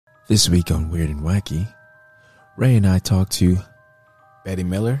This week on Weird and Wacky, Ray and I talked to Betty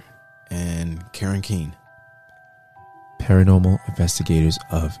Miller and Karen Keene, paranormal investigators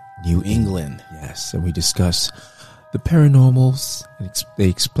of New England. Yes, and we discuss the paranormals, and they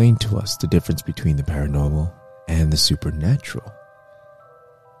explain to us the difference between the paranormal and the supernatural.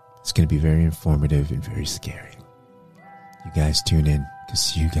 It's going to be very informative and very scary. You guys tune in,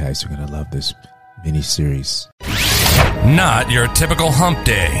 because you guys are going to love this mini-series. Not your typical hump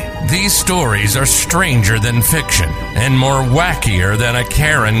day. These stories are stranger than fiction and more wackier than a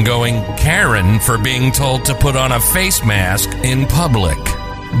Karen going Karen for being told to put on a face mask in public.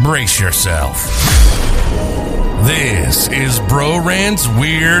 Brace yourself. This is Bro Rant's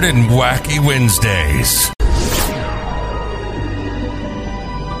Weird and Wacky Wednesdays.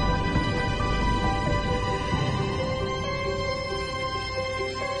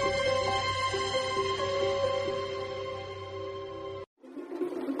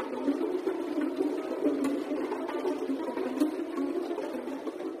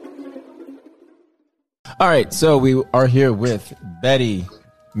 All right, so we are here with Betty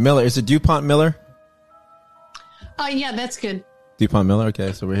Miller. Is it DuPont Miller? Yeah, that's good. DuPont Miller,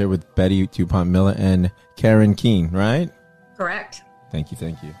 okay. So we're here with Betty DuPont Miller and Karen Keene, right? Correct. Thank you.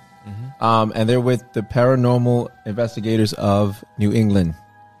 Mm-hmm. And they're with the paranormal investigators of New England.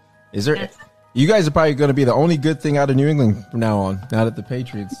 Is there? Yes. You guys are probably going to be the only good thing out of New England from now on. Now that the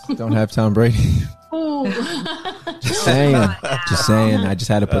Patriots don't have Tom Brady. Oh, Just saying. I just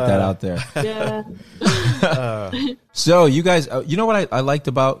had to put that out there. yeah. So you guys, you know what I liked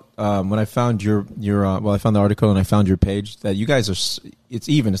about when I found your I found the article and I found your page, that you guys are, it's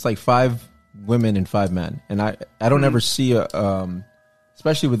even. It's like 5 women and 5 men, and I don't ever see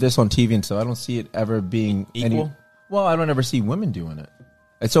especially with this on TV and stuff, I don't see it ever being equal. I don't ever see women doing it.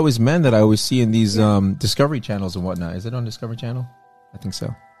 It's always men that I always see in these Discovery channels and whatnot. Is it on Discovery Channel? I think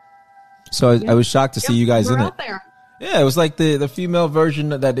so. So I was shocked to see you guys in it. Out there. Yeah, it was like the female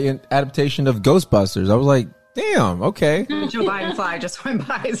version of that adaptation of Ghostbusters. I was like, damn, okay. Joe Biden fly just went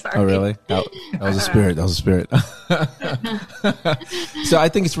by. Sorry. Oh, really? That was a spirit. So I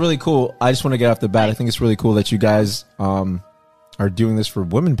think it's really cool. I just want to get off the bat. I think it's really cool that you guys are doing this for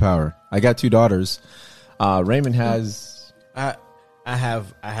women power. I got 2 daughters. Raymond has... I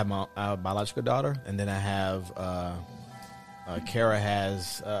have my biological daughter, and then I have Kara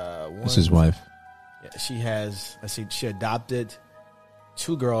has one. That's his wife. Yeah, she has. She adopted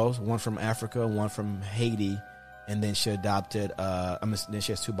 2 girls, one from Africa, one from Haiti, and then she adopted. Then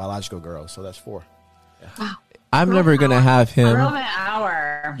she has 2 biological girls, so that's 4. Yeah. Wow. I'm never gonna have him. An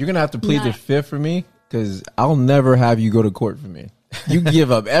hour. You're gonna have to plead the 5th for me, because I'll never have you go to court for me. You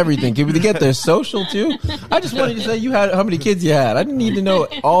give up everything. Can we get their social too? I just wanted to say you had how many kids you had. I didn't need to know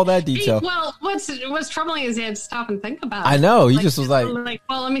all that detail. Well, what's troubling is you had to stop and think about it. I know. He just was like,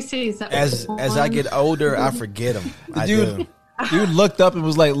 well, let me see. Is that As I get older, I forget them. Dude looked up and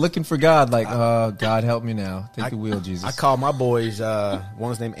was like looking for God, like, oh, God help me now. Take the wheel, Jesus. I call my boys,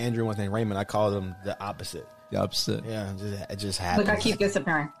 one's named Andrew, one's named Raymond. I call them the opposite. The opposite. Yeah, it just happens. Look, I keep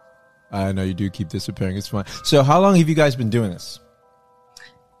disappearing. I know you do keep disappearing. It's fine. So how long have you guys been doing this?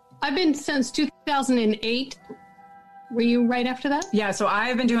 I've been since 2008. Were you right after that? Yeah, so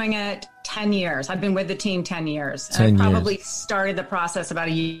I've been doing it 10 years. I've been with the team 10 years. 10 I probably started the process about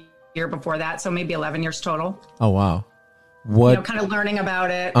a year before that, so maybe 11 years total. Oh, wow. What? Kind of learning about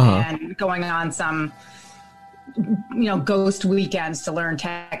it and going on some, ghost weekends to learn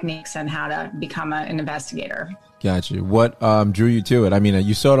techniques and how to become an investigator. Got you. What drew you to it? I mean,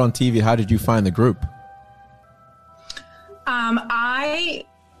 you saw it on TV. How did you find the group?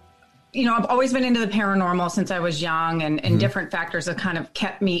 I've always been into the paranormal since I was young, and different factors have kind of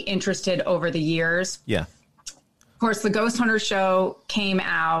kept me interested over the years. Yeah. Of course, the Ghost Hunter show came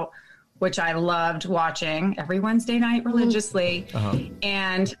out, which I loved watching every Wednesday night religiously.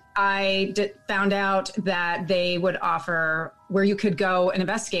 And I found out that they would offer where you could go and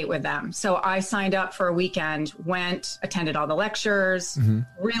investigate with them. So I signed up for a weekend, attended all the lectures,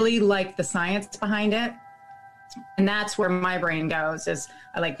 really liked the science behind it. And that's where my brain goes, is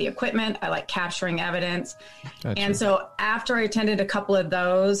I like the equipment. I like capturing evidence. Gotcha. And so after I attended a couple of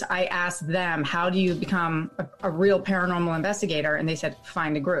those, I asked them, how do you become a real paranormal investigator? And they said,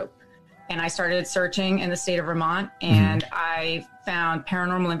 find a group. And I started searching in the state of Vermont, and I found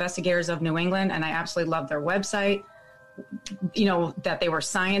Paranormal Investigators of New England, and I absolutely loved their website. That they were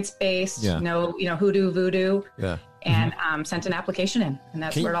science-based, hoodoo, voodoo. Yeah. And sent an application in. And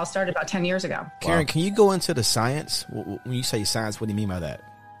that's where it all started about 10 years ago. Karen, can you go into the science? When you say science, what do you mean by that?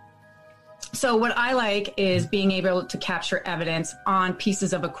 So what I like is being able to capture evidence on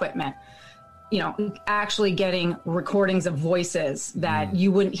pieces of equipment. actually getting recordings of voices that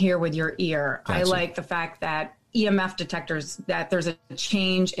you wouldn't hear with your ear. Gotcha. I like the fact that EMF detectors, that there's a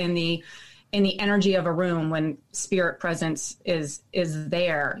change in the energy of a room when spirit presence is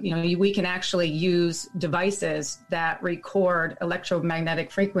there. We can actually use devices that record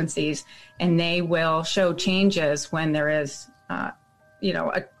electromagnetic frequencies, and they will show changes when there is, a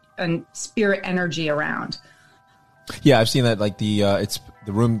spirit energy around. Yeah, I've seen that. Like the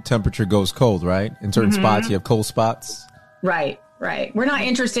room temperature goes cold, right? In certain spots, you have cold spots. Right. We're not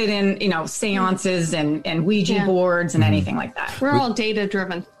interested in, seances and Ouija boards and anything like that. We're all data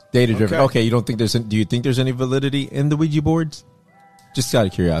driven. Data driven. Okay, you don't think do you think there's any validity in the Ouija boards? Just out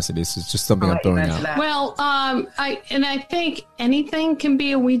of curiosity, this is just something I'm throwing out. Well, I think anything can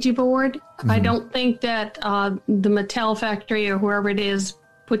be a Ouija board. I don't think that the Mattel factory or whoever it is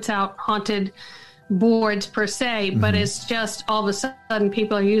puts out haunted boards per se, but it's just all of a sudden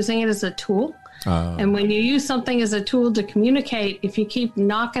people are using it as a tool. And when you use something as a tool to communicate, if you keep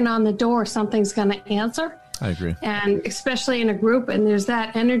knocking on the door, something's going to answer. I agree. And especially in a group, and there's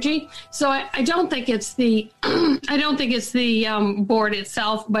that energy. So I don't think it's the board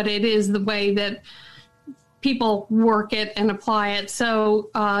itself, but it is the way that people work it and apply it. So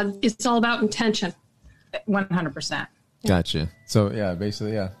it's all about intention. 100%. Gotcha. So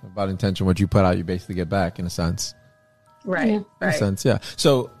basically, about intention. What you put out, you basically get back in a sense. Right. Yeah. In a sense, yeah.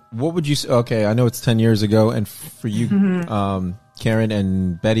 So what would you say? Okay, I know it's 10 years ago, and for you, Karen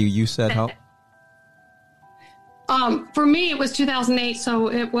and Betty, you said how? For me, it was 2008,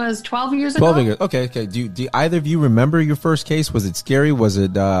 so it was 12 years ago. 12 years. Okay. Do either of you remember your first case? Was it scary? Was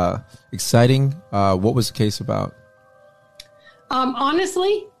it exciting? What was the case about?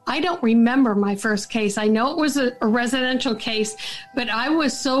 Honestly, I don't remember my first case. I know it was a residential case, but I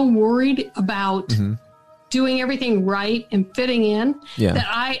was so worried about doing everything right and fitting in that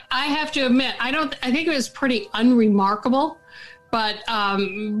I have to admit, I think it was pretty unremarkable. But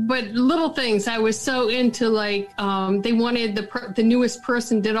little things. I was so into they wanted the newest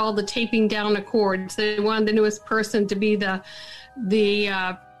person did all the taping down the cords. They wanted the newest person to be the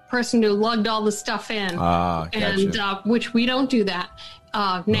person who lugged all the stuff in, gotcha. and which we don't do that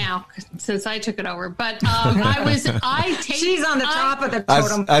now since I took it over. But she's on the top of the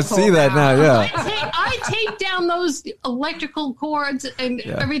totem. I see that now. Yeah, I taped down those electrical cords and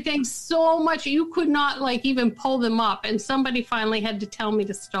everything so much you could not even pull them up, and somebody finally had to tell me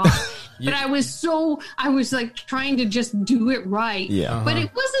to stop. But I was trying to just do it right. Yeah. But it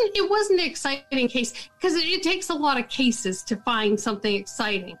wasn't an exciting case because it takes a lot of cases to find something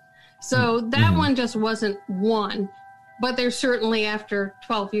exciting. So that one just wasn't one. But there's certainly after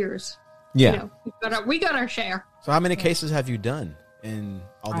 12 years. Yeah. We got our share. So how many cases have you done in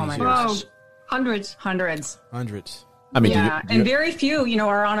all these years? Gosh. Hundreds. I mean, and very few,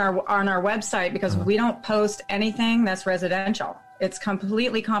 are on our website because we don't post anything that's residential. It's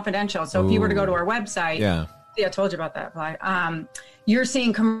completely confidential. So if you were to go to our website, I told you about that. You're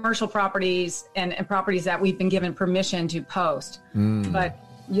seeing commercial properties and properties that we've been given permission to post, but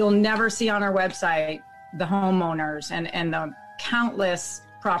you'll never see on our website the homeowners and the countless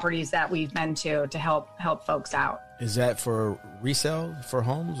properties that we've been to help folks out. Is that for resale for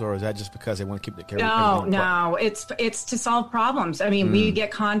homes, or is that just because they want to keep the care? No, it's to solve problems. I mean, we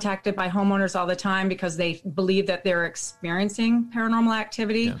get contacted by homeowners all the time because they believe that they're experiencing paranormal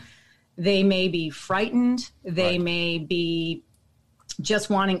activity. Yeah. They may be frightened. They may be just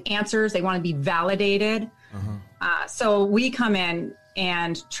wanting answers. They want to be validated. So we come in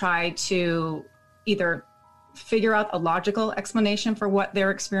and try to either figure out a logical explanation for what they're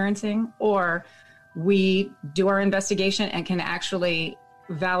experiencing, or we do our investigation and can actually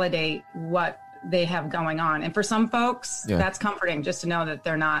validate what they have going on. And for some folks, that's comforting just to know that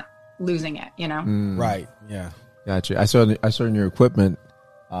they're not losing it, Right. Yeah. Gotcha. I saw in your equipment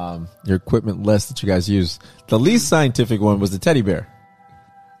list that you guys use. The least scientific one was the teddy bear.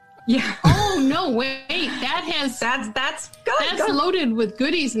 Yeah. Oh no! Wait, that's good. That's loaded with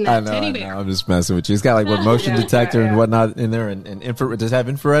goodies in that teddy bear. I'm just messing with you. It's got motion detector and whatnot in there, and infrared. Does it have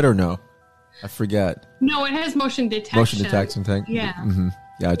infrared or no? I forget. No, it has motion detection. Motion detection thing. Yeah.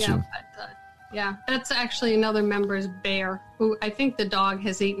 Gotcha. Yeah, that's actually another member's bear, who I think the dog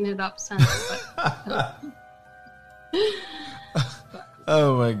has eaten it up since.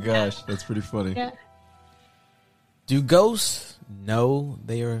 Oh my gosh, that's pretty funny. Yeah. Do ghosts know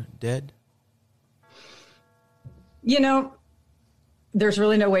they are dead? There's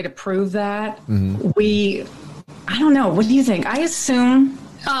really no way to prove that. I don't know. What do you think? I assume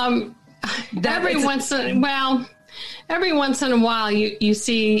every once in a while you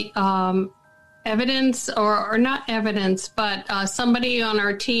see evidence or not evidence, but somebody on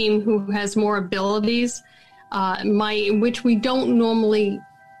our team who has more abilities, which we don't normally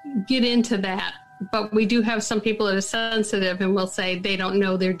get into that, but we do have some people that are sensitive and will say they don't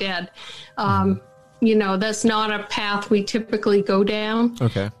know they're dead. That's not a path we typically go down.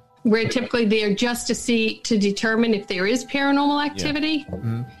 Okay. We're typically there just to determine if there is paranormal activity. Yeah.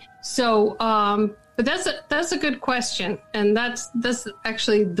 Mm-hmm. So, but that's a good question, and that's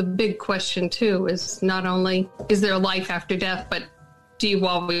actually the big question too. Is not only is there a life after death, but do you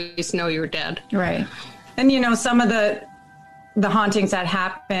always know you're dead? Right. And some of the hauntings that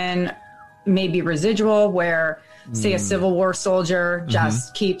happen may be residual, where say a Civil War soldier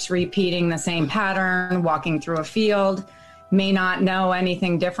just keeps repeating the same pattern, walking through a field, may not know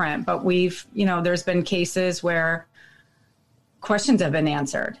anything different. But there's been cases where questions have been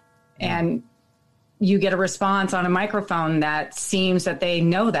answered, and you get a response on a microphone that seems that they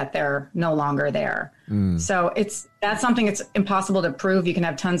know that they're no longer there. So that's something it's impossible to prove. You can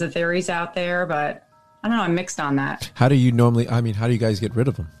have tons of theories out there, but I don't know. I'm mixed on that. How do you how do you guys get rid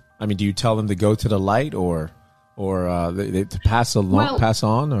of them? I mean, do you tell them to go to the light or they to pass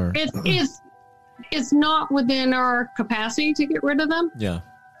on, or it's not within our capacity to get rid of them. Yeah.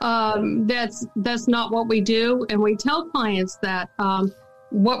 That's not what we do. And we tell clients that,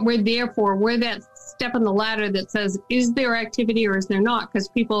 what we're there for, we're that step in the ladder that says, is there activity or is there not? Because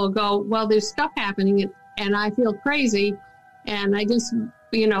people will go, well, there's stuff happening and I feel crazy. And I just,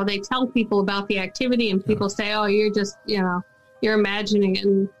 they tell people about the activity and people say, oh, you're just, you're imagining it.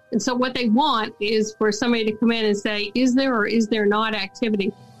 And so what they want is for somebody to come in and say, is there or is there not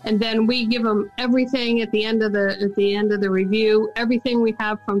activity? And then we give them everything at the end of the review, everything we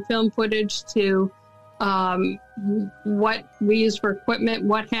have from film footage to what we use for equipment,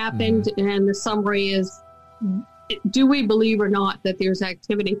 what happened, and the summary is, do we believe or not that there's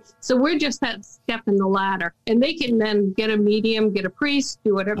activity? So we're just that step in the ladder, and they can then get a medium, get a priest,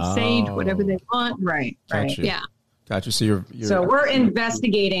 do whatever, sage, whatever they want. Right. Gotcha. Yeah. Gotcha. So so we're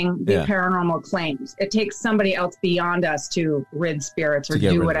investigating the paranormal claims. It takes somebody else beyond us to rid spirits or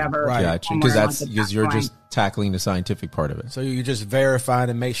do whatever. Right. Gotcha. Because you're just tackling the scientific part of it. So you just verify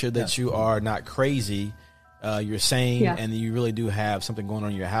and make sure that you are not crazy, you're sane, and you really do have something going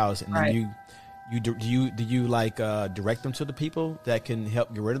on in your house. And then do you direct them to the people that can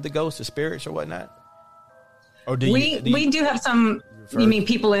help get rid of the ghosts, the spirits, or whatnot? Or we do have some. You mean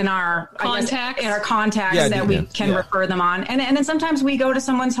people in our contacts that we can refer them on, and then sometimes we go to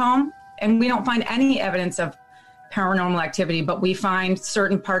someone's home and we don't find any evidence of paranormal activity, but we find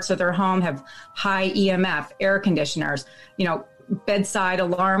certain parts of their home have high EMF, air conditioners, bedside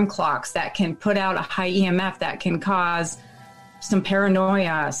alarm clocks that can put out a high EMF that can cause some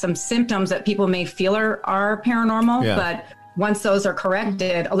paranoia, some symptoms that people may feel are paranormal, but once those are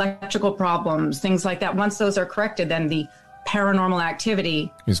corrected, electrical problems, things like that, once those are corrected, then the paranormal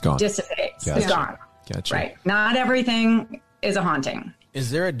activity is gone. Dissipates. Gotcha. Is gone. Gotcha. Right. Not everything is a haunting.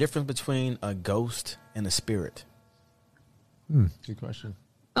 Is there a difference between a ghost and a spirit? Good question.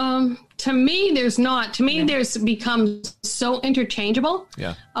 To me, there's not. To me, there's become so interchangeable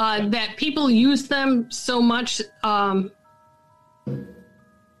that people use them so much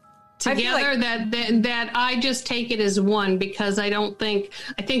together that I just take it as one, because I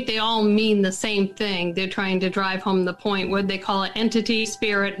think they all mean the same thing. They're trying to drive home the point. What they call it, entity,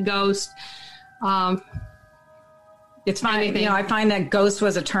 spirit, ghost. It's fine. I find that ghost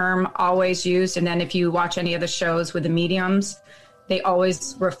was a term always used. And then if you watch any of the shows with the mediums, they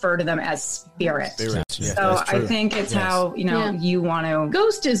always refer to them as spirits. Yes, so I think it's how, you want to.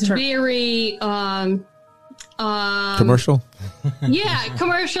 Ghost is very, commercial? Yeah,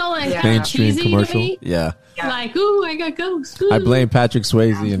 commercial and mainstream cheesy commercial. To me. Yeah. Like, ooh, I got ghosts. Ooh. I blame Patrick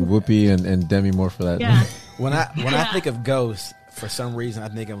Swayze and Whoopi and Demi Moore for that. Yeah. When I think of ghosts, for some reason I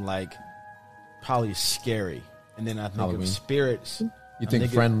think of like probably scary, and then I think Halloween. of spirits. You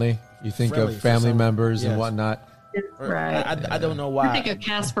think friendly? You think of family members and whatnot? Right. I don't know why. I think of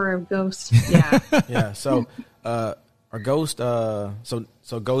Casper of Ghosts. Yeah. Yeah. So, are ghosts?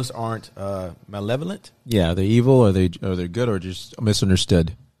 So ghosts aren't malevolent? Yeah, they're evil, or they're good, or just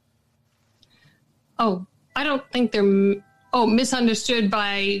misunderstood. Oh, I don't think they're misunderstood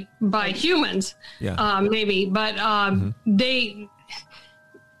by humans. Yeah. Maybe, but they.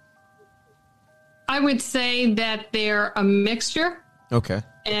 I would say that they're a mixture. Okay.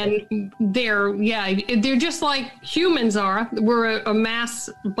 And they're just like humans are. We're a mass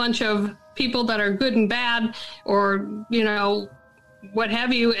bunch of people that are good and bad, or what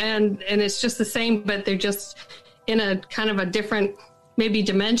have you, and it's just the same, but they're just in a kind of a different maybe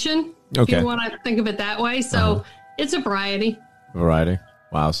dimension. Okay. If you want to think of it that way. So it's a variety.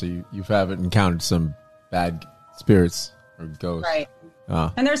 Wow. So you haven't encountered some bad spirits or ghosts. Right.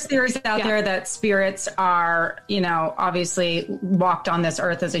 And there's theories out there that spirits are, obviously walked on this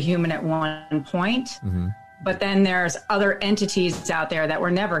earth as a human at one point. Mm-hmm. But then there's other entities out there that were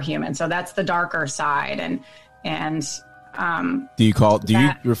never human. So that's the darker side. And do you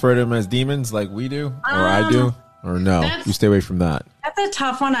refer to them as demons like we do, or I do, or no? You stay away from that. That's a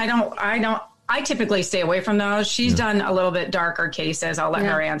tough one. I typically stay away from those. She's done a little bit darker cases. I'll let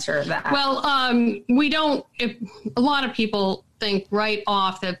her answer that. Well, we don't. If a lot of people think right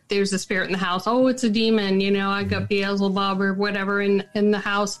off that there's a spirit in the house. Oh, it's a demon. I got Beelzebub or whatever in the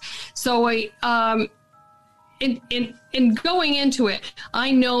house. So in going into it, I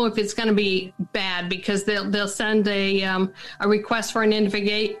know if it's going to be bad because they'll send a request for an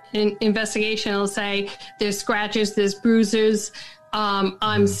investigation. It'll say there's scratches, there's bruises.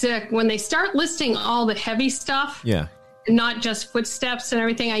 I'm sick. When they start listing all the heavy stuff, not just footsteps and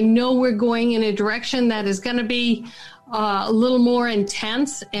everything, I know we're going in a direction that is going to be a little more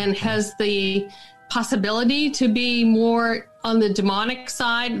intense and has the possibility to be more on the demonic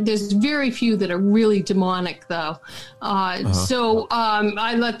side. There's very few that are really demonic, though. So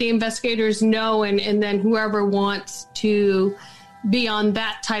I let the investigators know, and then whoever wants to be on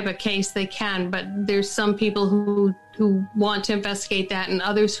that type of case, they can. But there's some people who want to investigate that and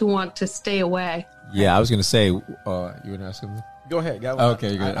others who want to stay away. Yeah, I was going to say, you want to ask him? Go ahead.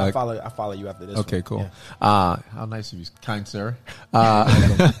 Okay, I follow you after this. Okay, one. Cool. Yeah. How nice of you, kind sir. You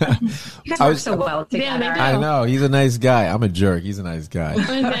guys work so well together. I know, he's a nice guy. I'm a jerk. He's a nice guy.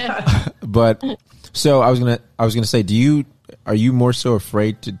 But so I was gonna say, are you more so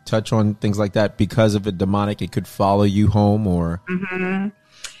afraid to touch on things like that because of a demonic? It could follow you home, or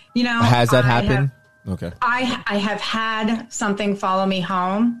has that happened? Okay. I have had something follow me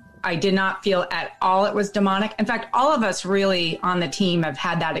home. I did not feel at all it was demonic. In fact, all of us really on the team have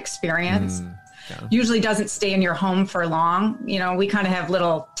had that experience. Usually doesn't stay in your home for long. We kind of have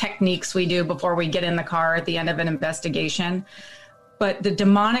little techniques we do before we get in the car at the end of an investigation. But the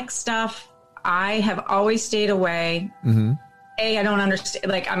demonic stuff, I have always stayed away. Mm-hmm. I don't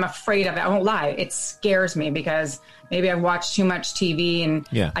understand. I'm afraid of it. I won't lie. It scares me because maybe I've watched too much TV and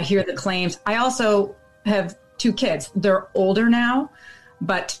I hear the claims. I also have 2 kids. They're older now,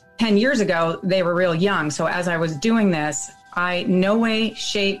 but 10 years ago, they were real young. So as I was doing this, I no way,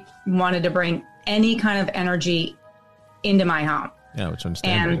 shape wanted to bring any kind of energy into my home. Yeah, which I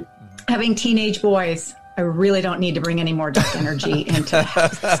understand. And having teenage boys, I really don't need to bring any more dark energy into the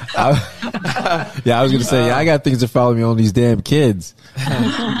house. I was going to say, I got things that follow me on these damn kids.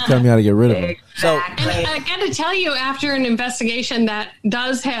 Tell me how to get rid of them. Exactly. So, and I got to tell you, after an investigation that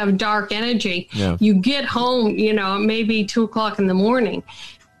does have dark energy, you get home, maybe 2:00 in the morning,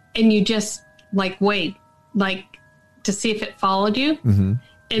 and you just wait, to see if it followed you. Mm-hmm.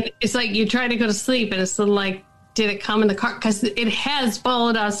 And it's like you try to go to sleep, and it's sort of did it come in the car? Because it has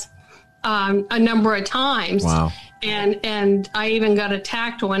followed us a number of times. Wow. And I even got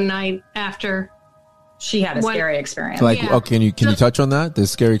attacked one night after she had a scary experience. Can you touch on that? The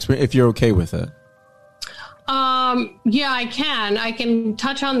scary experience, if you're okay with it. Yeah, I can. I can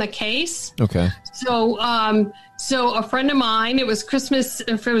touch on the case. Okay. So a friend of mine, it was Christmas.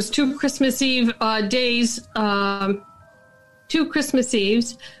 If it was 2 Christmas Eve days, 2 Christmas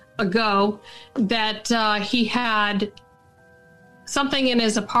Eves ago, that he had something in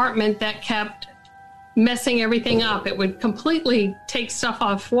his apartment that kept messing everything up. It would completely take stuff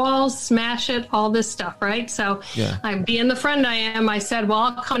off walls, smash it, all this stuff, right? So being the friend I am, I said, well,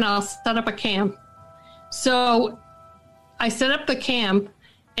 I'll come and I'll set up a cam. So I set up the cam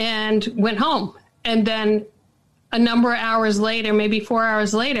and went home. And then a number of hours later, maybe 4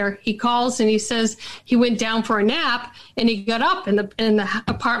 hours later, he calls and he says he went down for a nap and he got up and the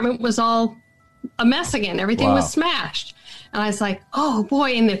apartment was all a mess again. Everything was smashed. And I was like, oh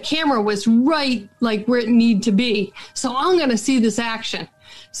boy. And the camera was right where it needed to be. So I'm going to see this action.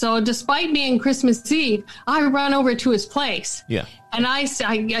 So despite being Christmas Eve, I run over to his place. Yeah. And I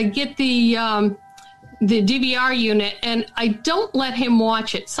get the DVR unit and I don't let him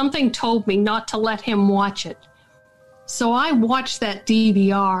watch it. Something told me not to let him watch it. So I watched that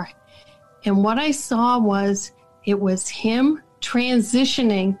DVR, and what I saw was it was him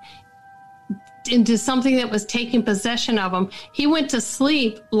transitioning into something that was taking possession of him. He went to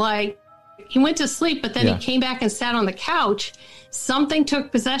sleep, but then he came back and sat on the couch. Something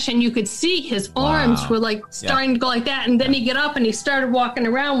took possession. You could see his arms were starting to go like that, and then he got up and he started walking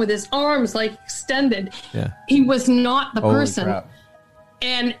around with his arms extended. Yeah. He was not the person. Crap.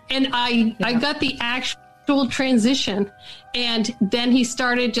 And I got the actual transition, and then he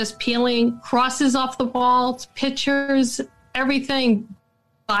started just peeling crosses off the walls, pictures, everything,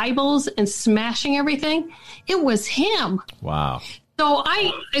 Bibles and smashing everything, it was him. Wow.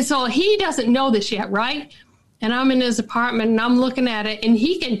 So he doesn't know this yet, right? And I'm in his apartment and I'm looking at it, and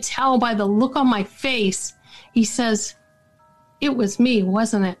he can tell by the look on my face. He says, "It was me,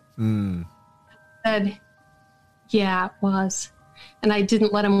 wasn't it?" I said, "Yeah, it was." And I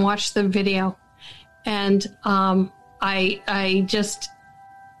didn't let him watch the video. And I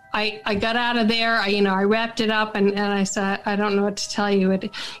got out of there. I wrapped it up and I said, "I don't know what to tell you.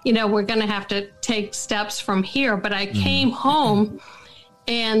 We're going to have to take steps from here." But I came home,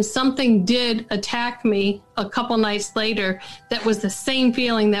 and something did attack me a couple nights later that was the same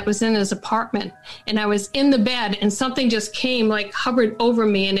feeling that was in his apartment. And I was in the bed, and something just came, like hovered over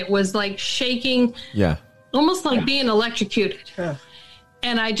me, and it was like shaking. Yeah. Almost like being electrocuted. Yeah.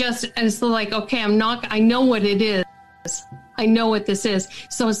 And it's like, okay, I know what it is. I know what this is.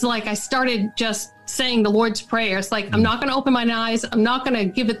 So it's like I started just saying the Lord's Prayer. It's like, I'm not going to open my eyes. I'm not going to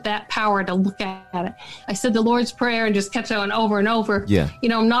give it that power to look at it. I said the Lord's Prayer and just kept going over and over. Yeah.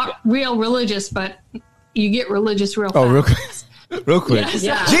 I'm not real religious, but you get religious real fast. Oh, real quick. Real quick.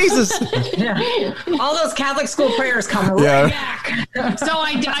 Yeah. Jesus. Yeah. All those Catholic school prayers come right back. So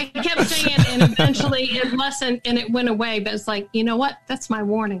I kept saying it, and eventually it lessened and it went away. But it's like, you know what? That's my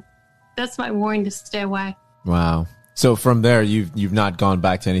warning. That's my warning to stay away. Wow. So from there, you've not gone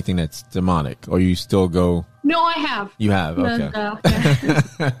back to anything that's demonic, or you still go? No, I have. You have. Okay.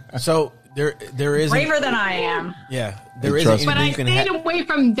 Okay. So there is braver than I am. Yeah, there is. But I stayed away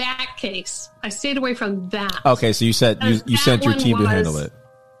from that case. I stayed away from that. Okay, so you said you sent your team to handle it.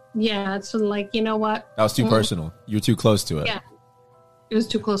 Yeah, it's like, you know what? That was too personal. You were too close to it. Yeah, it was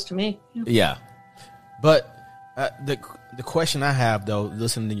too close to me. Yeah, but the question I have though,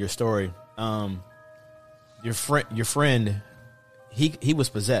 listening to your story, your friend, he was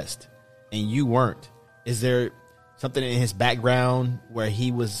possessed, and you weren't. Is there something in his background where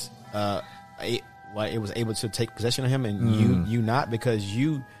he was it was able to take possession of him, and you not, because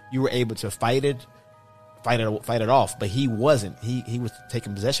you were able to fight it off, but he wasn't. He was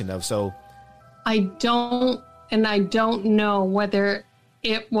taken possession of. So I don't know whether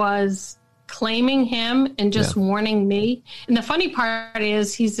it was claiming him and just warning me. And the funny part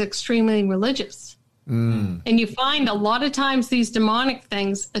is he's extremely religious. And you find a lot of times these demonic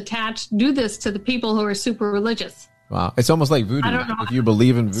things do this to the people who are super religious. Wow, it's almost like voodoo. I don't know. If you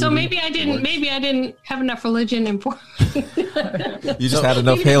believe in voodoo. So maybe I didn't have enough religion in You just had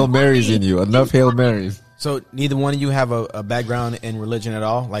enough Hail Marys in you. Enough Hail Marys. So neither one of you have a background in religion at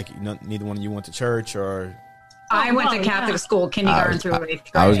all? Like neither one of you went to church or? I went to Catholic school, kindergarten through 8th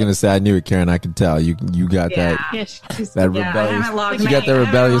grade. I was going to say, I knew it, Karen. I could tell you got that rebellious. You got that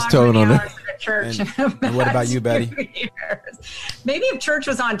rebellious tone on it. Church. And what about you, Betty? Maybe if church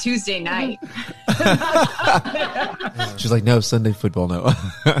was on Tuesday night. She's like, no, Sunday football, no.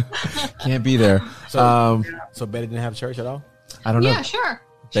 Can't be there. So Betty didn't have church at all? I don't know. Yeah, sure.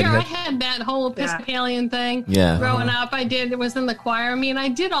 Sure, I had that whole Episcopalian thing. Yeah. Growing up, it was in the choir. I mean, I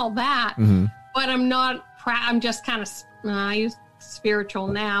did all that, but I'm not I'm just kind of spiritual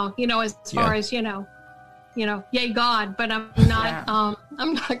now, as far as, yay God, but I'm not,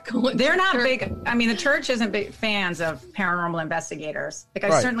 I'm not going. They're not big. I mean, the church isn't big fans of paranormal investigators. Like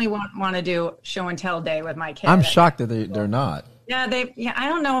I certainly want to do show and tell day with my kids. I'm shocked that they're not. Yeah. I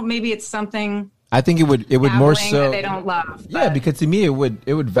don't know. Maybe it's something. I think it would more so that they don't love. Yeah. Because to me, it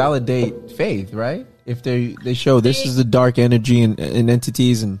would validate faith, right? If they show this is the dark energy and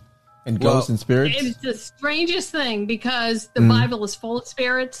entities and ghosts and spirits. It's the strangest thing because the Bible is full of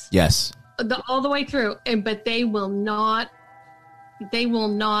spirits. Yes. All the way through, but they will not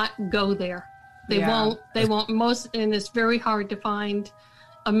go there. They won't. And it's very hard to find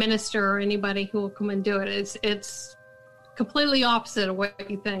a minister or anybody who will come and do it. It's completely opposite of what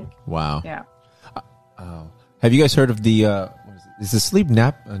you think. Wow. Yeah. Have you guys heard of the? What is it? Is it sleep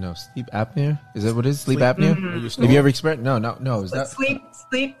apnea? Is that what it is? Sleep apnea? Mm-hmm. Have you ever experienced? No. Is that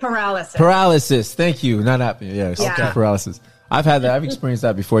sleep paralysis? Paralysis. Thank you. Not apnea. Yes. Yeah. Okay. Paralysis. I've had that. I've experienced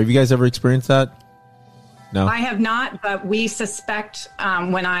that before. Have you guys ever experienced that? No, I have not, but we suspect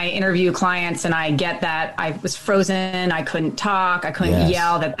when I interview clients and I get that I was frozen, I couldn't talk, I couldn't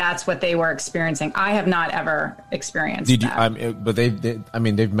yell, that's what they were experiencing. I have not ever experienced that. But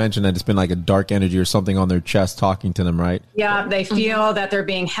they've mentioned that it's been like a dark energy or something on their chest talking to them, right? Yeah, they feel that they're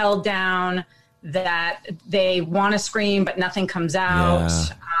being held down, that they want to scream, but nothing comes out.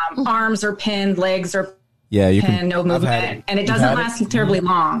 Yeah. Arms are pinned, legs are pinned, no movement, and it doesn't last terribly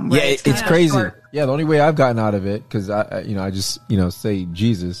long. Right? Yeah, it's crazy. Short. Yeah, the only way I've gotten out of it, because I just say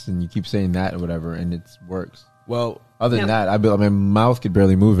Jesus, and you keep saying that or whatever, and it works. Well, Other than that, my mouth could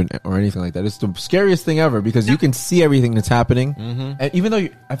barely move or anything like that. It's the scariest thing ever because you can see everything that's happening. Mm-hmm. And even though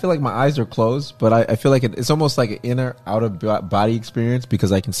I feel like my eyes are closed, but I feel like it's almost like an inner, out of body experience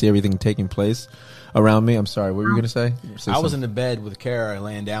because I can see everything taking place around me. I'm sorry. What were you going to say? I was in the bed with Kara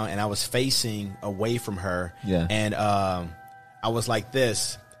laying down, and I was facing away from her. Yeah. And I was like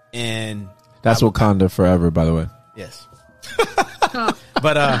this. And that's Wakanda forever, by the way. Yes.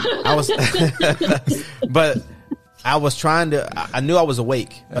 But I was, but I was trying to. I knew I was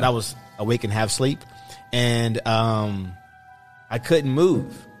awake, but I was awake and half sleep, and I couldn't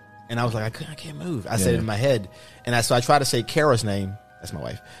move. And I was like, I can't move. I said it in my head, and so I tried to say Kara's name. That's my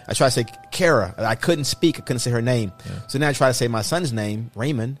wife. I tried to say Kara. I couldn't speak. I couldn't say her name. Yeah. So then I tried to say my son's name,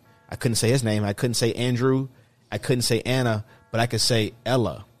 Raymond. I couldn't say his name. I couldn't say Andrew. I couldn't say Anna, but I could say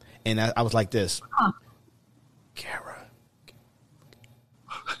Ella. And I was like this, Kara.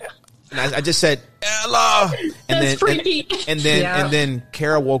 And I just said Ella, and That's freaky. And then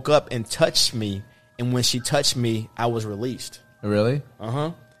Kara woke up and touched me, and when she touched me, I was released. Really?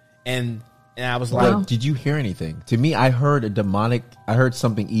 And I was like, well, did you hear anything? To me, I heard I heard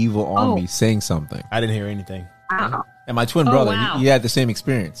something evil on me saying something. I didn't hear anything. Wow. And my twin brother, he had the same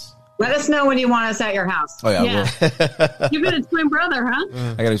experience. Let us know when you want us at your house. Oh yeah. You've got a twin brother,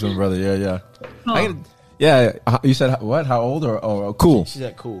 huh? I got a twin brother. Yeah. Oh. Yeah, you said what? How old or cool? She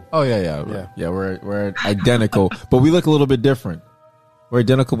said cool. Oh yeah. We're identical, but we look a little bit different. We're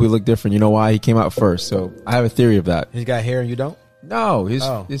identical, we look different. You know why? He came out first, so I have a theory of that. He's got hair and you don't? No,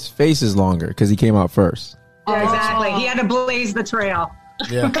 his face is longer because he came out first. Yeah, exactly. He had to blaze the trail.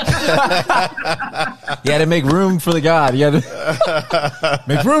 Yeah. He had to make room for the God. He had to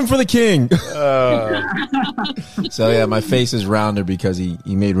make room for the king. So yeah, my face is rounder because he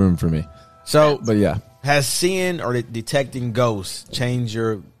made room for me. So, but yeah. Has seeing or detecting ghosts changed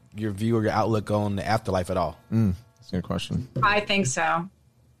your view or your outlook on the afterlife at all? That's a good question. I think so.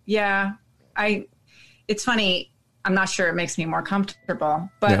 Yeah. It's funny. I'm not sure it makes me more comfortable,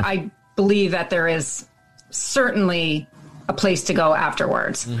 but I believe that there is certainly a place to go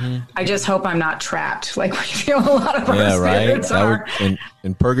afterwards. Mm-hmm. I just hope I'm not trapped. Like we feel a lot of our spirits are.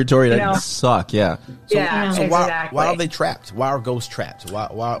 In purgatory, that would suck. Yeah. So exactly. Why are they trapped? Why are ghosts trapped?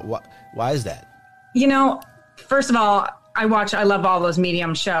 Why is that? First of all, I love all those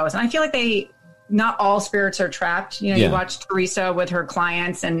medium shows, and I feel like not all spirits are trapped. You watch Teresa with her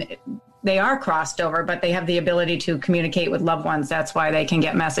clients, and they are crossed over, but they have the ability to communicate with loved ones. That's why they can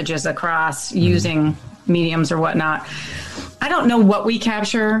get messages across using mediums or whatnot. I don't know what we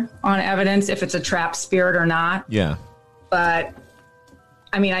capture on evidence, if it's a trapped spirit or not. Yeah. But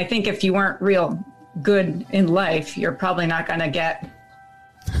I mean, I think if you weren't real good in life, you're probably not going to get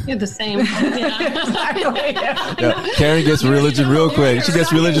the same. Exactly. Yeah. Karen gets religion real quick. She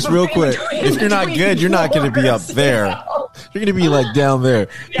gets religious real quick. If you're not good, you're not going to be up there. You're going to be like down there.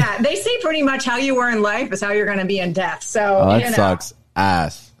 Yeah, they say pretty much how you were in life is how you're going to be in death. So that sucks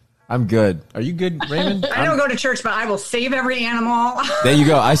ass. I'm good. Are you good, Raymond? I don't go to church, but I will save every animal. There you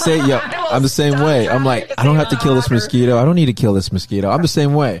go. I say, I'm the same way. I'm like, I don't have to kill this mosquito. I don't need to kill this mosquito. I'm the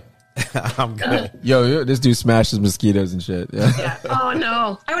same way. I'm good. Yo, this dude smashes mosquitoes and shit. Yeah. Oh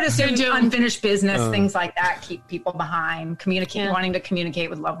no. I would assume unfinished business, things like that, keep people behind, wanting to communicate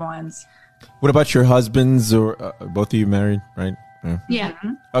with loved ones. What about your husbands or both of you married, right? Yeah.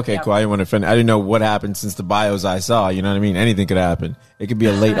 Okay, cool. I didn't want to offend. I didn't know what happened since the bios I saw. You know what I mean? Anything could happen. It could be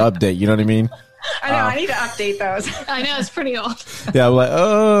a late update. You know what I mean? I know. I need to update those. I know. It's pretty old. Yeah. I'm like,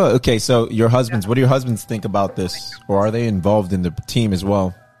 okay. So your husbands, what do your husbands think about this? Or are they involved in the team as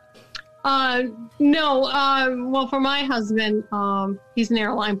well? No. Well, for my husband, he's an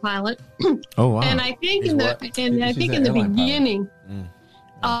airline pilot. Oh, wow. And I think in the beginning,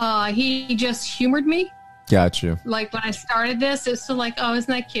 he just humored me. Got you. Like when I started this, it's so like, oh, isn't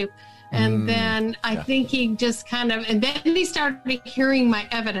that cute? And then I think he just and then he started hearing my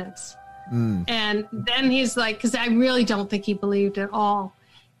evidence. And then he's like, because I really don't think he believed at all.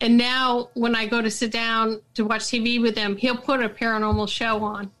 And now when I go to sit down to watch TV with him, he'll put a paranormal show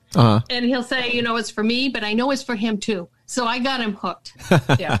on. And he'll say, it's for me, but I know it's for him too. So I got him hooked.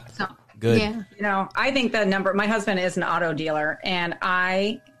 Yeah. So, good. Yeah. I think my husband is an auto dealer, and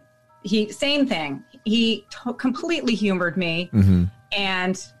same thing. He completely humored me. Mm-hmm.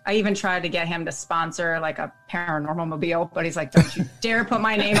 And I even tried to get him to sponsor like a paranormal mobile, but he's like, don't you dare put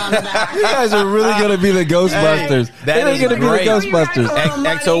my name on the back. You guys are really going to be the Ghostbusters. That is going to be the Ghostbusters.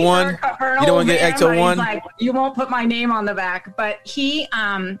 X01? You don't want to get X01? Like, you won't put my name on the back. But he,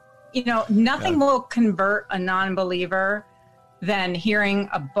 nothing will convert a non-believer than hearing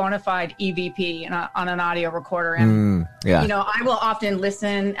a bona fide EVP on an audio recorder. And, I will often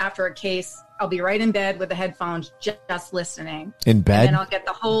listen after a case. I'll be right in bed with the headphones, just listening. In bed? And then I'll get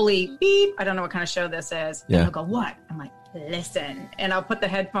the holy beep. I don't know what kind of show this is. Yeah. And he'll go, what? I'm like, listen. And I'll put the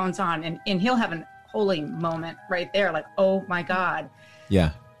headphones on, and he'll have a holy moment right there. Like, oh my God.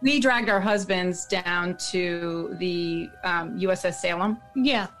 Yeah. We dragged our husbands down to the USS Salem.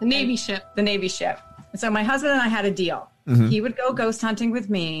 Yeah, the Navy ship. The Navy ship. So my husband and I had a deal. Mm-hmm. He would go ghost hunting with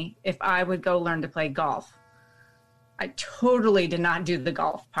me if I would go learn to play golf. I totally did not do the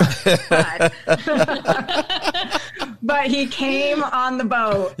golf part. But he came on the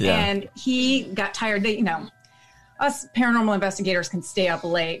boat and he got tired. Us paranormal investigators can stay up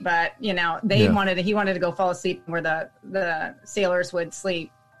late, but he wanted to go fall asleep where the sailors would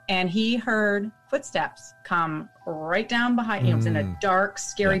sleep. And he heard footsteps come right down behind him. It was in a dark,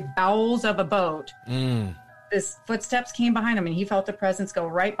 scary bowels of a boat. This footsteps came behind him, and he felt the presence go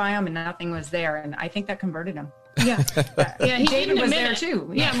right by him, and nothing was there. And I think that converted him. Yeah. He David was there too.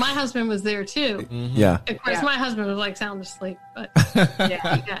 Yeah, my husband was there too. Mm-hmm. Yeah. Of course, my husband was like sound asleep, but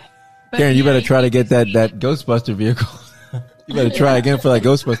But, Karen, you better try to get that Ghostbuster vehicle. You better try again for that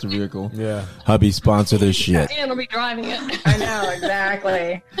Ghostbuster vehicle. Yeah. Hubby, sponsor this shit. Dan will be driving it. I know,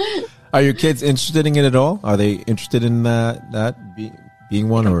 exactly. Are your kids interested in it at all? Are they interested in being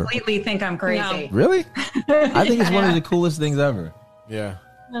one? I completely think I'm crazy. No. Really? I think it's one of the coolest things ever. Yeah.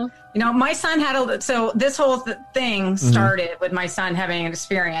 No. My son so this whole thing started with my son having an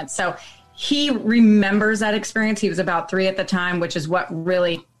experience. So he remembers that experience. He was about 3 at the time, which is what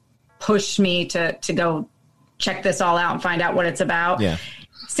really pushed me to go check this all out and find out what it's about. Yeah.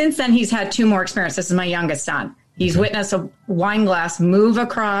 Since then, he's had 2 more experiences. This is my youngest son. He's witnessed a wine glass move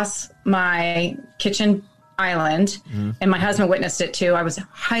across my kitchen island, and my husband witnessed it too. I was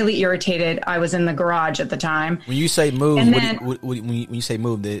highly irritated. I was in the garage at the time. When you say move, when you say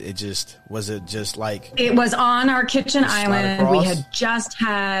move, it was on our kitchen island. We had just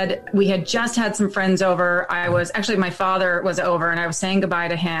had some friends over. My father was over, and I was saying goodbye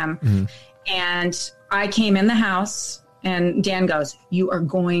to him. And I came in the house, and Dan goes, "You are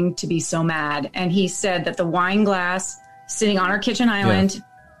going to be so mad." And he said that the wine glass sitting on our kitchen island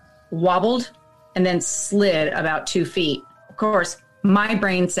wobbled and then slid about 2 feet. Of course, my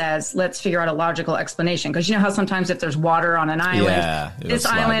brain says, let's figure out a logical explanation. Because you know how sometimes if there's water on an island, this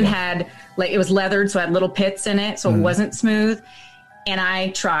island had, it was leathered, so it had little pits in it, so it wasn't smooth. And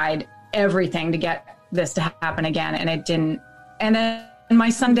I tried everything to get this to happen again, and it didn't. And then my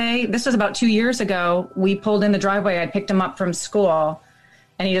Sunday, this was about 2 years ago, we pulled in the driveway. I picked him up from school,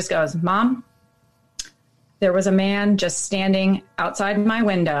 and he just goes, "Mom, there was a man just standing outside my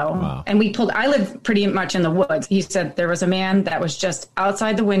window." Wow. And I live pretty much in the woods. He said there was a man that was just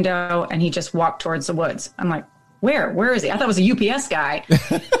outside the window, and he just walked towards the woods. I'm like, where is he? I thought it was a UPS guy.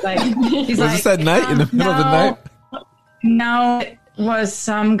 Was this at night, in the middle of the night? No, it was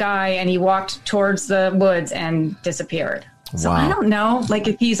some guy, and he walked towards the woods and disappeared. So I don't know,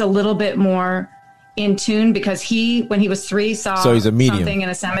 if he's a little bit more in tune, because when he was 3, saw he's a medium. Something in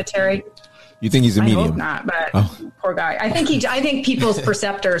a cemetery. You think he's a medium? I hope not, but poor guy. I think people's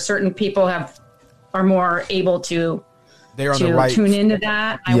perceptors, certain people are more able to tune into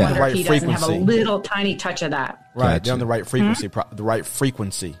that. I wonder if he doesn't have a little tiny touch of that. Right, Gotcha. they're on the right frequency. The right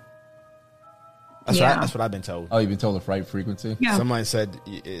frequency. That's what I've been told. Oh, you've been told the right frequency? Yeah. Somebody said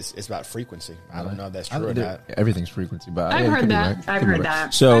it's about frequency. I don't know if that's true or not. Everything's frequency, but I've heard that. Right. I've heard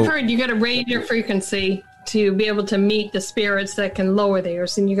that. So I've heard you got to raise your frequency to be able to meet the spirits that can lower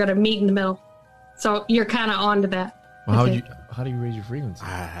theirs, and you got to meet in the middle. So you're kind of onto that. Well, how do you raise your frequency?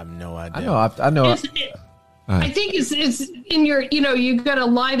 I have no idea. I know. I think it's in your, you got to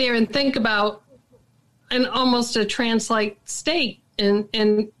lie there and think about almost a trance-like state,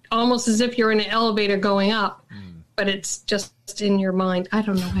 and almost as if you're in an elevator going up, but it's just in your mind. I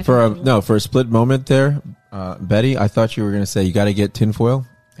don't know. For a split moment there, Betty, I thought you were going to say you got to get tinfoil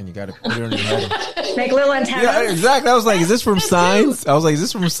and you got to put it on your head. Make little antennas. Yeah, exactly. I was like, is this from Signs? I was like,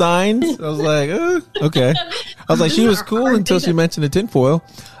 okay. I was like, she was cool until she mentioned the tinfoil.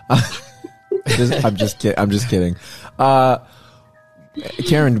 I'm just kidding.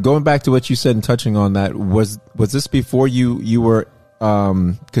 Karen, going back to what you said and touching on that, was this before you were,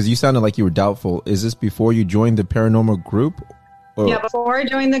 because you sounded like you were doubtful. Is this before you joined the paranormal group? Yeah, before I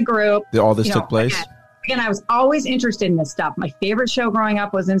joined the group. All this took place? Again, I was always interested in this stuff. My favorite show growing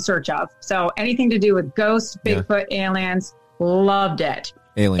up was In Search Of. So anything to do with ghosts, Bigfoot, aliens, loved it.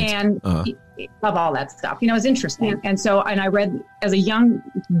 Aliens. And love all that stuff. It was interesting. Yeah. And so, I read as a young,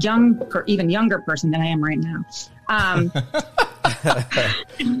 even younger person than I am right now.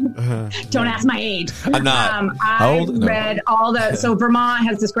 Don't ask my age. I'm not. I read all the, so Vermont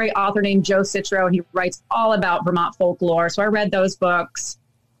has this great author named Joe Citro. He writes all about Vermont folklore. So I read those books,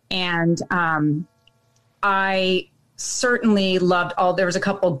 and I certainly loved there was a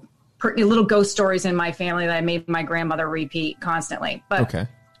couple little ghost stories in my family that I made my grandmother repeat constantly. But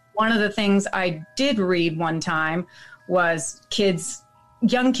one of the things I did read one time was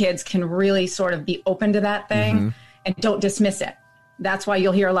young kids can really sort of be open to that thing and don't dismiss it. That's why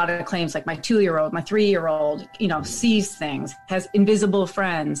you'll hear a lot of claims like my 2-year-old, my 3-year-old, sees things, has invisible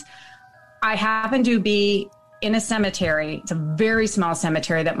friends. I happen to be in a cemetery. It's a very small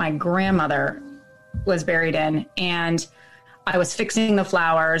cemetery that my grandmother was buried in. And I was fixing the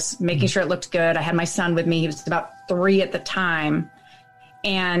flowers, making sure it looked good. I had my son with me. He was about 3 at the time.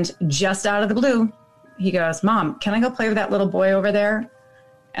 And just out of the blue, he goes, "Mom, can I go play with that little boy over there?"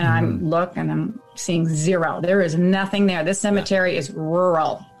 And I'm seeing 0. There is nothing there. This cemetery is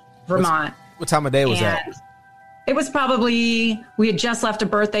rural Vermont. What time of day was that? It was probably, we had just left a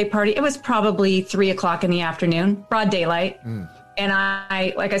birthday party. It was probably 3:00 in the afternoon, broad daylight. And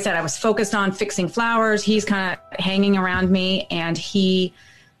I, like I said, I was focused on fixing flowers. He's kind of hanging around me, and he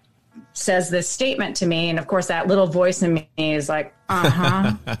says this statement to me. And of course, that little voice in me is like,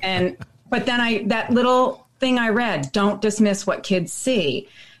 but then that little thing I read, don't dismiss what kids see.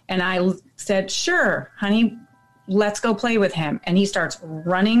 And I said, "Sure, honey, let's go play with him." And he starts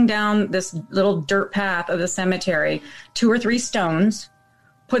running down this little dirt path of the cemetery, 2 or 3 stones,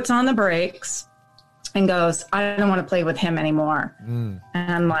 puts on the brakes, and goes, "I don't want to play with him anymore." And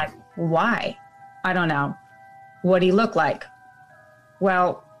I'm like, "Why?" "I don't know." "What'd he look like?"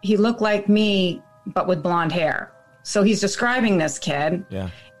 "Well, he looked like me, but with blonde hair." So he's describing this kid. Yeah.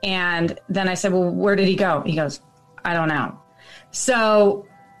 And then I said, "Well, where did he go?" He goes, "I don't know." So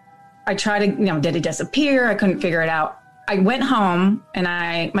I tried to, did he disappear? I couldn't figure it out. I went home, and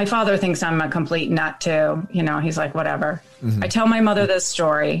my father thinks I'm a complete nut too. He's like, whatever. I tell my mother this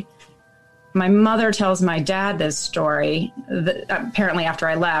story. My mother tells my dad this story, apparently after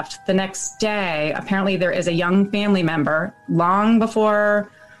I left. The next day, apparently there is a young family member, long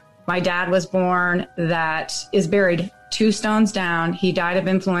before my dad was born, that is buried 2 stones down. He died of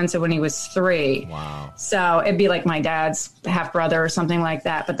influenza when he was 3. Wow. So it'd be like my dad's half brother or something like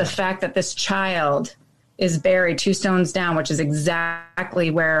that. But the fact that this child is buried 2 stones down, which is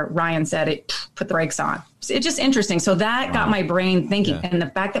exactly where Ryan said it put the brakes on. It's just interesting. So that got my brain thinking. Yeah. And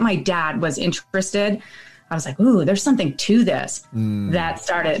the fact that my dad was interested, I was like, ooh, there's something to this. That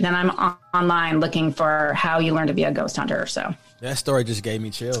started. Then I'm online looking for how you learn to be a ghost hunter. So that story just gave me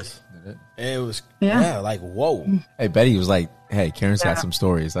chills. It was, like, whoa. Hey, Betty was like, hey, Karen's got some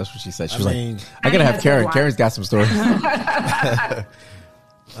stories. That's what she said. She was like, I gotta have Karen. Karen's got some stories.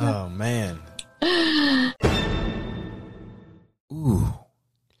 Oh, man. Ooh.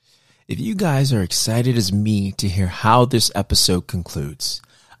 If you guys are excited as me to hear how this episode concludes,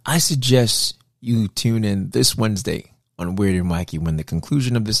 I suggest you tune in this Wednesday on Weird and Wacky when the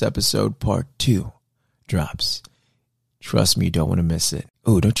conclusion of this episode, part 2, drops. Trust me, you don't want to miss it.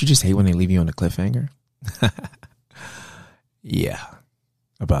 Oh, don't you just hate when they leave you on a cliffhanger? Yeah,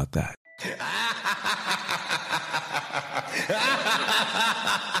 about that.